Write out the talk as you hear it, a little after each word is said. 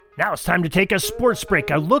Now it's time to take a sports break,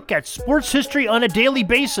 a look at sports history on a daily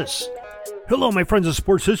basis. Hello, my friends of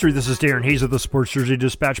sports history. This is Darren Hayes of the Sports Jersey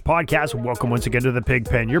Dispatch podcast. Welcome once again to the Pig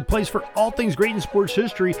Pen, your place for all things great in sports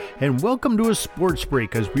history. And welcome to a sports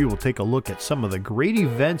break, as we will take a look at some of the great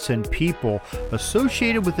events and people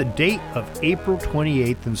associated with the date of April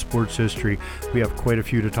 28th in sports history. We have quite a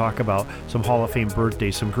few to talk about, some Hall of Fame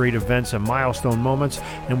birthdays, some great events and milestone moments,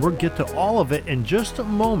 and we'll get to all of it in just a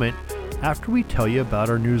moment after we tell you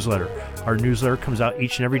about our newsletter. Our newsletter comes out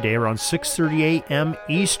each and every day around 6:30 a.m.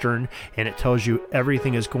 Eastern, and it tells you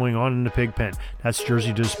everything is going on in the Pig Pen. That's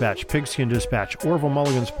Jersey Dispatch, Pigskin Dispatch, Orville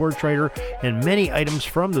Mulligan Sports Writer, and many items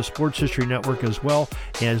from the Sports History Network as well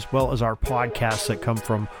as our podcasts that come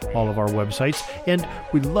from all of our websites. And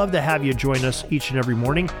we'd love to have you join us each and every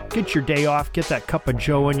morning. Get your day off, get that cup of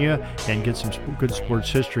joe in you, and get some good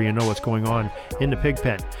sports history and know what's going on in the Pig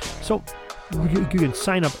Pen. So you can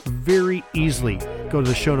sign up very easily. Go to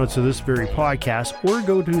the show notes of this very podcast, or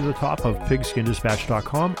go to the top of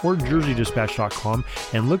pigskinddispatch.com or jerseydispatch.com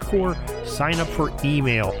and look for sign up for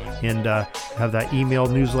email and have that email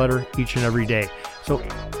newsletter each and every day. So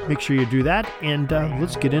make sure you do that, and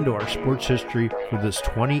let's get into our sports history for this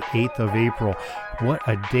 28th of April. What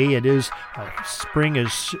a day it is. Spring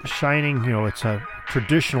is shining. It's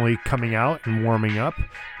traditionally coming out and warming up.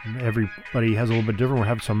 Everybody has a little bit different. We're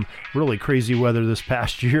having some really crazy weather this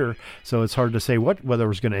past year, so it's hard to say what weather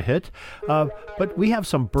was going to hit. But we have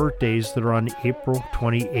some birthdays that are on April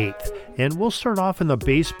 28th, and we'll start off in the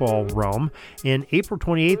baseball realm. In April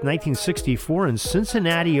 28th, 1964, in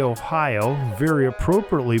Cincinnati, Ohio, very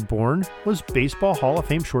appropriately born, was Baseball Hall of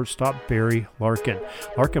Fame shortstop Barry Larkin.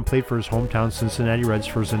 Larkin played for his hometown Cincinnati Reds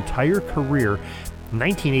for his entire career.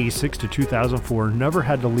 1986 to 2004, never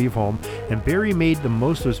had to leave home, and Barry made the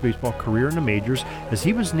most of his baseball career in the majors, as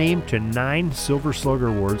he was named to 9 Silver Slugger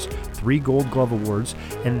Awards, 3 Gold Glove Awards,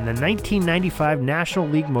 and the 1995 National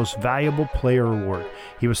League Most Valuable Player Award.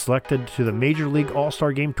 He was selected to the Major League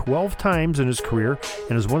All-Star Game 12 times in his career,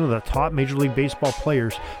 and is one of the top Major League Baseball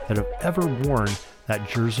players that have ever worn that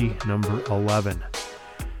jersey number 11.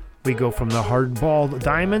 We go from the hard-ball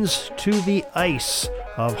diamonds to the ice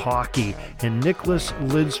of hockey. And Nicholas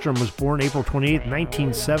Lidström was born April 28,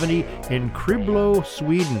 1970 in Kriblo,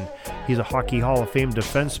 Sweden. He's a Hockey Hall of Fame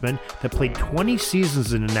defenseman that played 20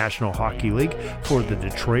 seasons in the National Hockey League for the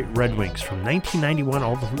Detroit Red Wings from 1991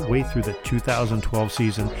 all the way through the 2012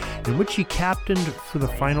 season, in which he captained for the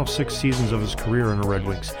final 6 seasons of his career in the Red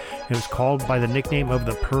Wings. He was called by the nickname of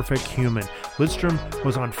the Perfect Human. Lidström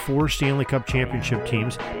was on 4 Stanley Cup championship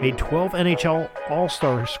teams, made 12 NHL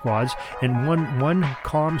All-Star squads, and won 1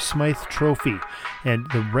 Conn Smythe Trophy. And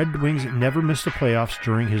the Red Wings never missed the playoffs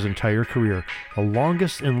during his entire career, the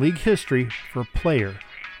longest in league history for a player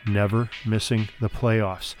never missing the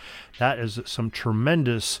playoffs. That is some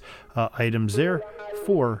tremendous items there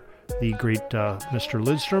for the great Mr.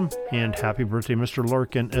 Lidström, and happy birthday, Mr.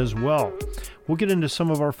 Larkin, as well. We'll get into some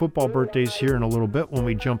of our football birthdays here in a little bit when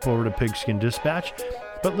we jump over to Pigskin Dispatch,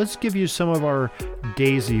 but let's give you some of our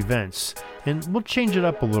day's events, and we'll change it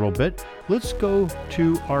up a little bit. Let's go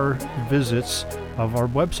to our visits of our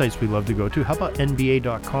websites we love to go to. How about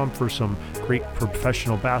NBA.com for some great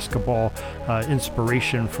professional basketball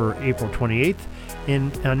inspiration for April 28th.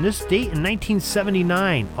 And on this date in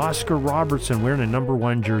 1979, Oscar Robertson, wearing a number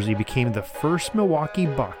 1 jersey, became the first Milwaukee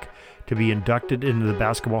Buck to be inducted into the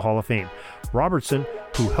Basketball Hall of Fame. Robertson,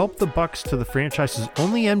 who helped the Bucks to the franchise's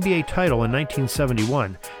only NBA title in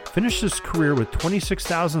 1971, finished his career with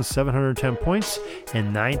 26,710 points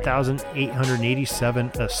and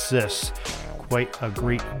 9,887 assists. Quite a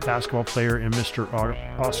great basketball player in Mr.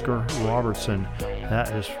 Oscar Robertson.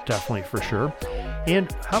 That is definitely for sure. And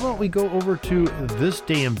how about we go over to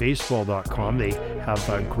thisdayinbaseball.com. They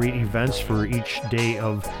have great events for each day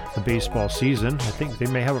of the baseball season. I think they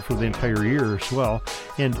may have it for the entire year as well.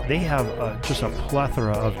 And they have just a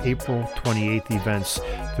plethora of April 28th events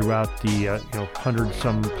throughout the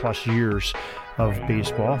 100-some plus years of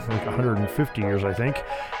baseball, like 150 years, I think.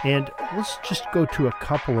 And let's just go to a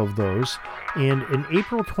couple of those. And in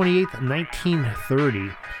April 28th,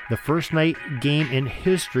 1930, the first night game in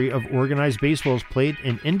history of organized baseball was played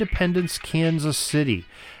in Independence, Kansas. The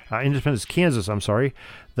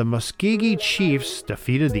Muskogee Chiefs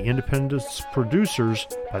defeated the Independence Producers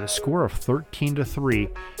by the score of 13-3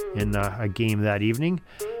 in a game that evening.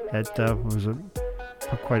 That was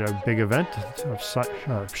quite a big event,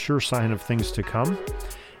 a sure sign of things to come.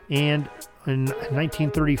 And in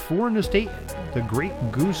 1934 in the state, the great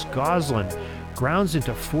Goose Goslin grounds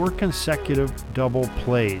into 4 consecutive double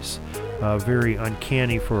plays. Very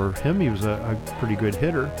uncanny for him. He was a pretty good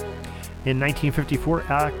hitter. In 1954,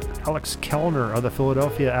 Alex Kellner of the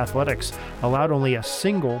Philadelphia Athletics allowed only a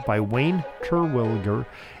single by Wayne Terwilliger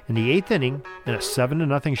in the 8th inning in a 7-0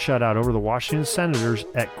 shutout over the Washington Senators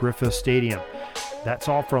at Griffith Stadium. That's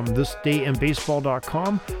all from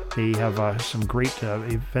thisdayinbaseball.com. They have some great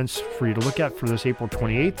events for you to look at for this April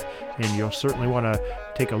 28th, and you'll certainly want to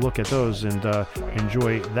take a look at those and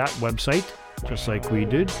enjoy that website, just like we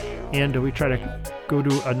did. And we try to go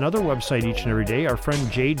to another website each and every day. Our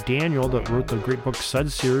friend Jay Daniel, that wrote the great book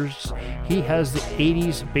Sud Series, he has the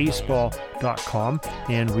 80sbaseball.com,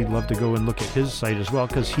 and we'd love to go and look at his site as well,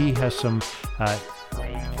 because he has some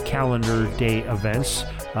calendar day events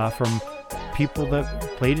from people that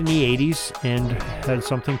played in the 80s and had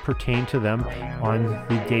something pertain to them on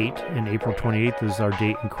the date, and April 28th is our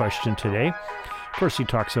date in question today. Of course, he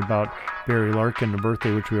talks about Barry Larkin, the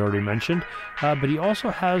birthday, which we already mentioned, but he also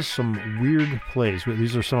has some weird plays.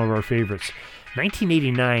 These are some of our favorites.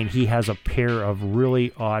 1989, he has a pair of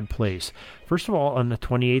really odd plays. First of all, on the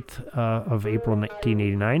 28th of April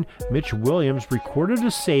 1989, Mitch Williams recorded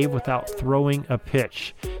a save without throwing a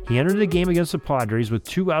pitch. He entered the game against the Padres with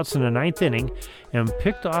 2 outs in the 9th inning and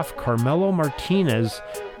picked off Carmelo Martinez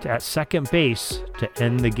at second base to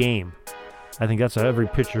end the game. I think that's every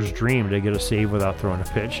pitcher's dream, to get a save without throwing a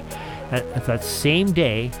pitch. At that same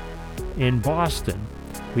day in Boston,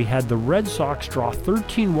 we had the Red Sox draw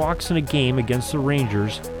 13 walks in a game against the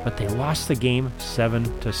Rangers, but they lost the game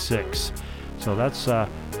 7-6. So that's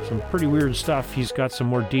some pretty weird stuff. He's got some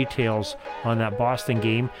more details on that Boston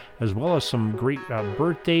game, as well as some great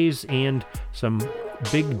birthdays and some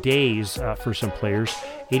big days for some players.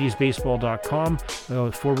 80sbaseball.com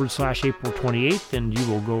 /April 28th, and you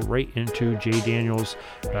will go right into Jay Daniels'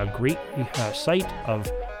 great site of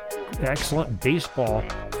excellent baseball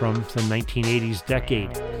from the 1980s decade.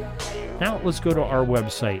 Now let's go to our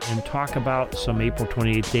website and talk about some April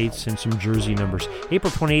 28th dates and some jersey numbers.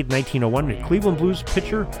 April 28th, 1901, the Cleveland Blues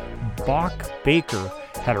pitcher Bach Baker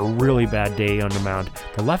had a really bad day on the mound.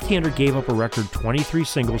 The left-hander gave up a record 23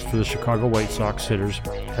 singles to the Chicago White Sox hitters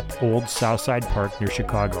at the old Southside Park near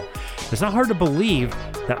Chicago. It's not hard to believe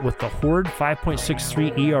that with the horrid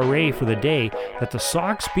 5.63 ERA for the day, that the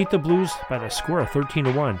Sox beat the Blues by the score of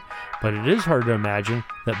 13-1. But it is hard to imagine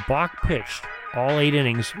that Bach pitched all 8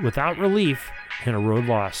 innings without relief in a road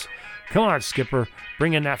loss. Come on, Skipper,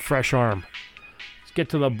 bring in that fresh arm. Let's get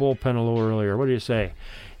to the bullpen a little earlier. What do you say?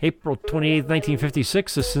 April 28,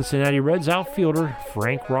 1956, the Cincinnati Reds outfielder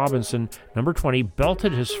Frank Robinson, number 20,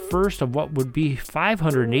 belted his first of what would be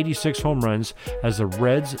 586 home runs as the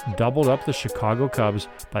Reds doubled up the Chicago Cubs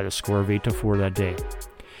by the score of 8-4 that day.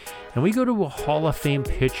 And we go to a Hall of Fame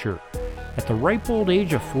pitcher. At the ripe old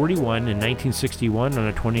age of 41 in 1961, on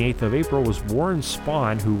the 28th of April, was Warren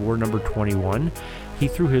Spahn, who wore number 21. He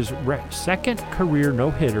threw his second career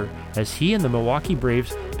no-hitter as he and the Milwaukee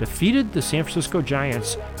Braves defeated the San Francisco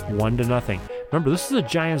Giants 1-0. Remember, this is a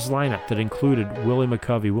Giants lineup that included Willie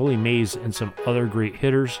McCovey, Willie Mays, and some other great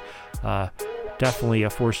hitters. Definitely a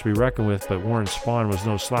force to be reckoned with, but Warren Spahn was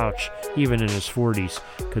no slouch. Even in his 40s,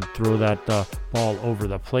 could throw that ball over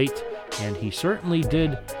the plate, and he certainly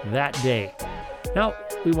did that day. Now,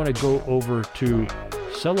 we want to go over to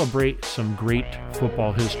celebrate some great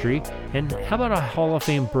football history, and how about a Hall of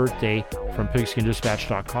Fame birthday from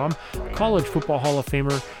PigskinDispatch.com? College Football Hall of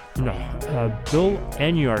Famer Bill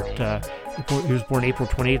Enyart. He was born April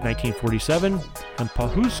 28, 1947, in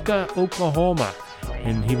Pawhuska, Oklahoma.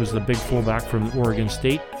 And he was the big fullback from the Oregon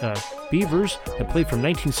State Beavers that played from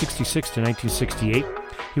 1966 to 1968.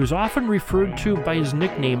 He was often referred to by his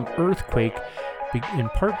nickname Earthquake, in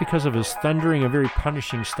part because of his thundering and very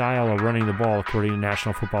punishing style of running the ball, according to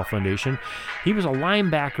National Football Foundation. He was a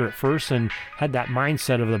linebacker at first and had that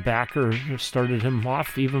mindset of the backer that started him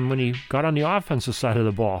off even when he got on the offensive side of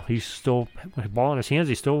the ball. He still, with the ball in his hands,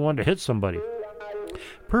 he still wanted to hit somebody.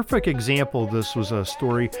 Perfect example of this was a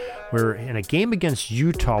story where in a game against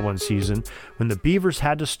Utah one season, when the Beavers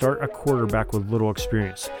had to start a quarterback with little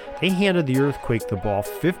experience, they handed the Earthquake the ball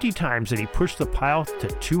 50 times and he pushed the pile to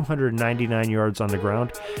 299 yards on the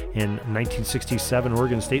ground. In 1967,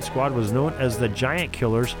 Oregon State squad was known as the Giant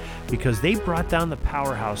Killers because they brought down the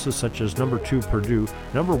powerhouses such as number 2 Purdue,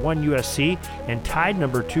 number 1 USC, and tied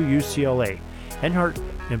number 2 UCLA. Enyart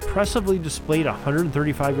impressively displayed a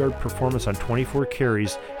 135-yard performance on 24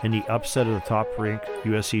 carries in the upset of the top-ranked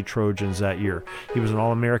USC Trojans that year. He was an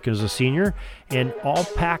All-American as a senior, an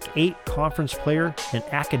All-Pac-8 conference player, an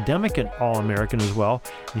academic and All-American as well,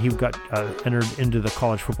 and he got entered into the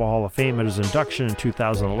College Football Hall of Fame at his induction in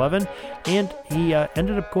 2011, and he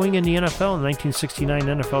ended up going in the NFL in the 1969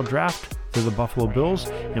 NFL Draft to the Buffalo Bills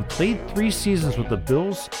and played 3 seasons with the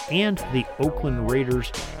Bills and the Oakland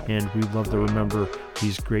Raiders, and we love to remember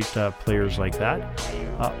these great players like that.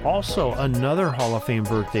 Also, another Hall of Fame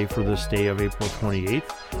birthday for this day of April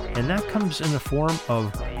 28th, and that comes in the form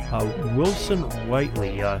of Wilson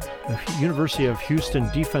Whiteley, University of Houston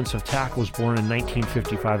defensive tackle, was born in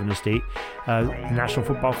 1955 in the state. The National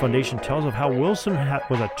Football Foundation tells of how Wilson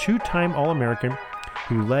was a 2-time All-American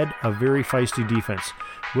who led a very feisty defense.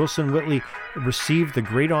 Wilson Whiteley received the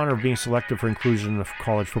great honor of being selected for inclusion in the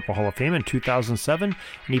College Football Hall of Fame in 2007,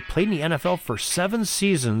 and he played in the NFL for 7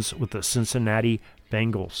 seasons with the Cincinnati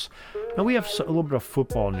Bengals. Now we have a little bit of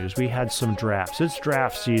football news. We had some drafts. It's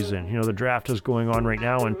draft season. You know, the draft is going on right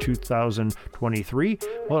now in 2023.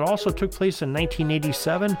 Well, it also took place in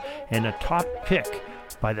 1987, and a top pick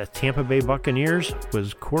by the Tampa Bay Buccaneers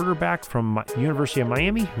was quarterback from University of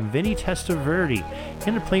Miami, Vinny Testaverde. He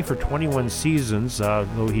ended up playing for 21 seasons,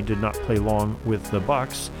 though he did not play long with the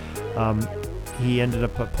Bucs. He ended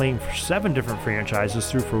up playing for 7 different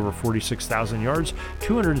franchises, threw for over 46,000 yards,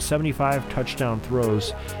 275 touchdown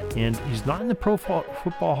throws, and he's not in the Pro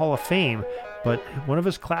Football Hall of Fame, but one of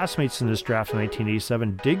his classmates in this draft in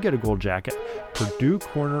 1987 did get a gold jacket. Purdue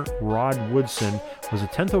corner Rod Woodson was a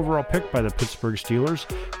 10th overall pick by the Pittsburgh Steelers,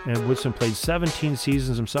 and Woodson played 17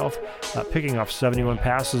 seasons himself, picking off 71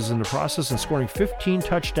 passes in the process and scoring 15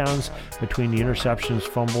 touchdowns between the interceptions,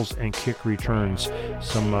 fumbles, and kick returns.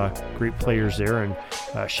 Some great players there, and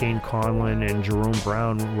Shane Conlon and Jerome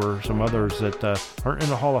Brown were some others that aren't in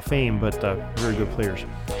the Hall of Fame, but very good players.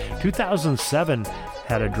 2007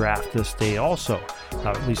 had a draft this day also,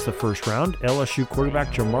 at least the first round. LSU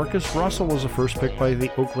quarterback Jamarcus Russell was the first pick by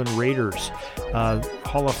the Oakland Raiders.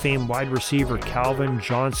 Hall of Fame wide receiver Calvin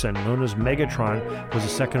Johnson, known as Megatron, was the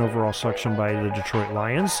second overall selection by the Detroit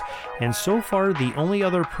Lions. And so far, the only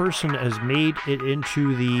other person that has made it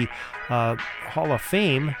into the Hall of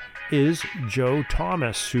Fame is Joe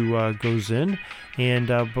Thomas, who goes in. And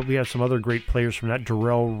but we have some other great players from that.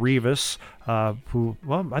 Darrelle Revis, who,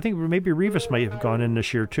 well, I think maybe Revis might have gone in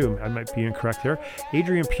this year too. I might be incorrect there.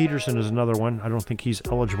 Adrian Peterson is another one. I don't think he's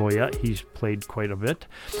eligible yet. He's played quite a bit.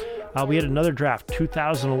 We had another draft,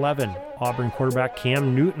 2011. Auburn quarterback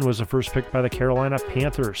Cam Newton was the first pick by the Carolina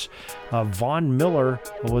Panthers. Von Miller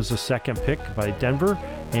was the second pick by Denver.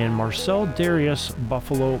 And Marcel Darius,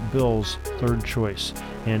 Buffalo Bills, third choice.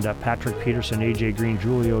 And Patrick Peterson, A.J. Green,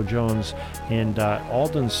 Julio Jones, and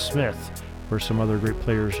Aldon Smith were some other great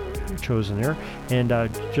players chosen there. And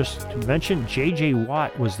just to mention, J.J.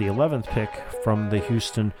 Watt was the 11th pick from the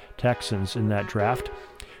Houston Texans in that draft.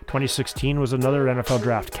 2016 was another NFL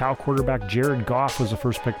draft. Cal quarterback Jared Goff was the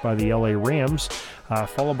first pick by the LA Rams,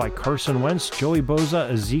 followed by Carson Wentz, Joey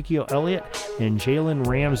Bosa, Ezekiel Elliott, and Jalen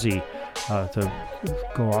Ramsey to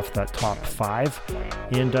go off that top 5.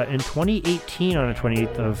 And in 2018, on the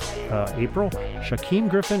 28th of April, Shaquem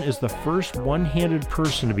Griffin is the first one-handed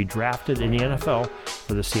person to be drafted in the NFL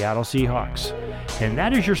for the Seattle Seahawks. And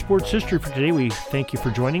that is your sports history for today. We thank you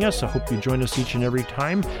for joining us. I hope you join us each and every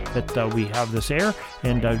time that we have this air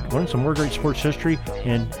and learn some more great sports history.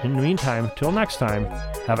 And in the meantime, till next time,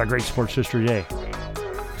 have a great sports history day.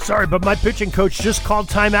 Sorry, but my pitching coach just called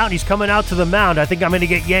timeout and he's coming out to the mound. I think I'm going to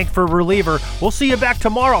get yanked for a reliever. We'll see you back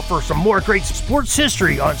tomorrow for some more great sports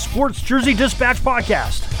history on Sports Jersey Dispatch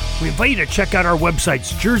Podcast. We invite you to check out our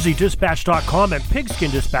websites, jerseydispatch.com and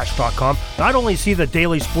pigskindispatch.com. Not only see the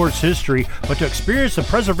daily sports history, but to experience the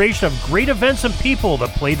preservation of great events and people that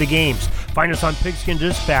play the games. Find us on Pigskin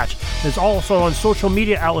Dispatch. It's also on social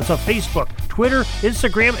media outlets of Facebook, Twitter,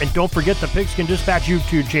 Instagram, and don't forget the Pigskin Dispatch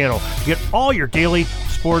YouTube channel to get all your daily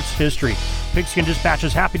sports history. Pigskin Dispatch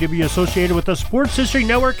is happy to be associated with the Sports History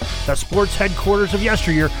Network, the sports headquarters of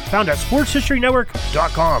yesteryear, found at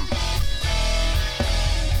sportshistorynetwork.com.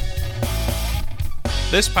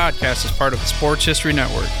 This podcast is part of the Sports History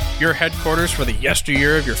Network, your headquarters for the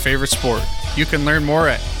yesteryear of your favorite sport. You can learn more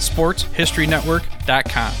at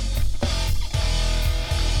sportshistorynetwork.com.